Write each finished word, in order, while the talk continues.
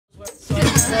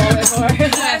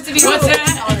What's that?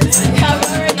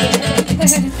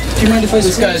 Do you mind if I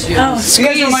sing? Oh, you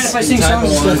guys don't mind if I sing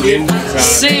songs?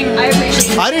 Sing.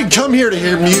 I didn't come here to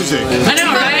hear music. I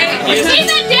know, right? Keep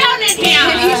it down in here!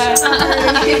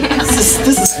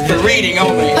 This is for reading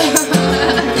only.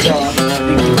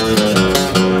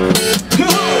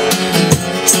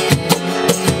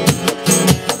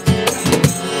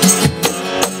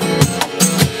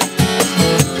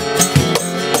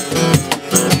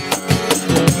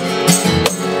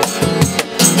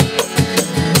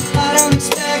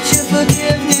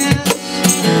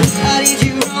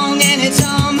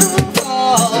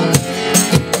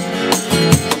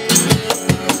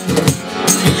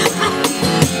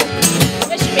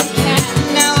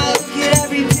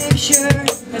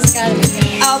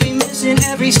 I'll be missing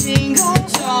every single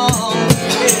song.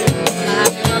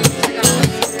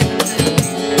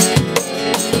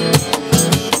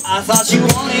 I thought you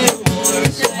wanted more,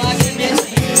 so I gave it to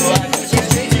you. I cut you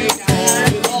straight to your core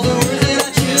with all the words that I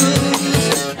choose.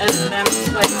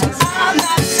 I'm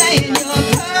not saying you're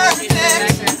perfect,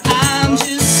 I'm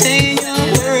just saying you're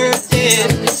worth it.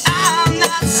 I'm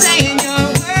not saying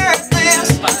you're worthless,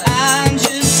 I'm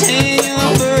just saying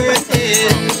you're worth it.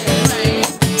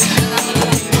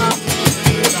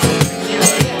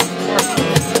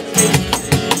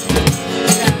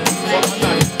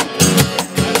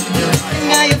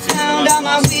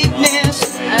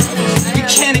 You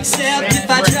can't accept if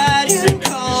I try to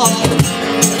call.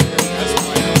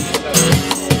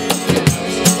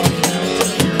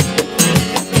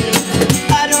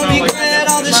 I don't regret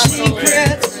all the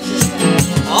secrets.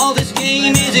 All this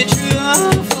game, is it true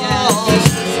or false?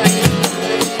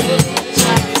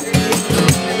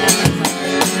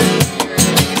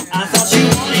 I thought you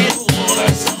wanted more,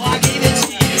 so I gave it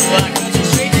to you. I cut you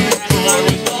straight to your core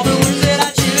with all the words that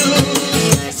I choose.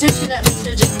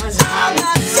 I'm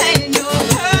not saying you're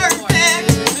perfect,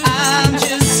 I'm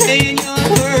just saying you're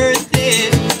worth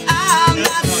it. I'm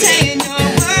not saying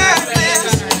you're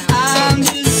worthless, I'm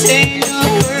just saying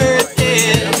you're worth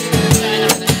it.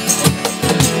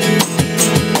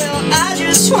 Well, I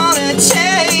just wanna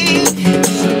take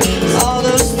all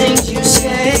those things you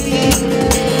say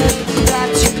back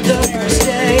to the first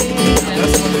day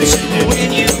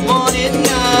when you wanted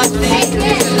nothing.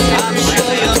 I'm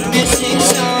sure you're missing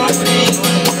something.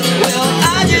 Well,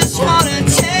 I just wanna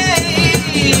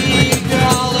take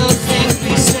all those things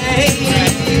we say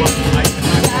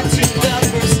back to the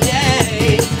first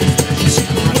day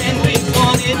when we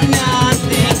wanted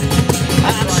nothing.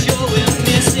 I'm sure we're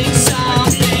missing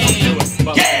something.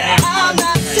 Yeah! I'm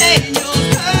not saying you're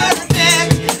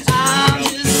perfect, I'm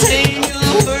just saying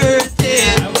you're worth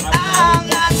it. I'm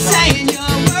not saying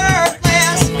you're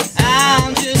worthless,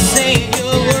 I'm just saying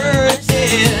you're worth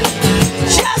it.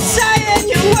 Just saying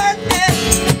you're worth it.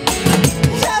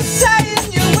 Just saying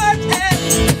you're worth it.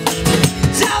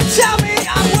 Don't tell me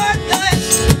I'm worthless.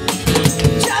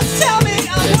 Just tell me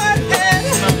I'm worth it.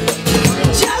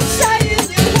 Just saying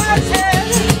you're worth it.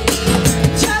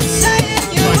 Just saying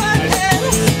you're worth it.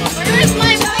 Where's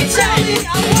my Don't tell me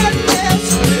I'm worthless.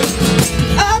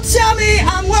 Oh, tell me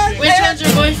I'm worth Which it. one's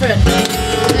your boyfriend?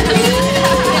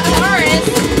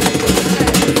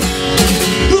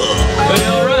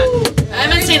 I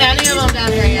haven't seen any of them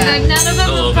down here yet. None of them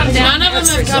have come down. None of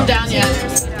them have come down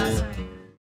yet.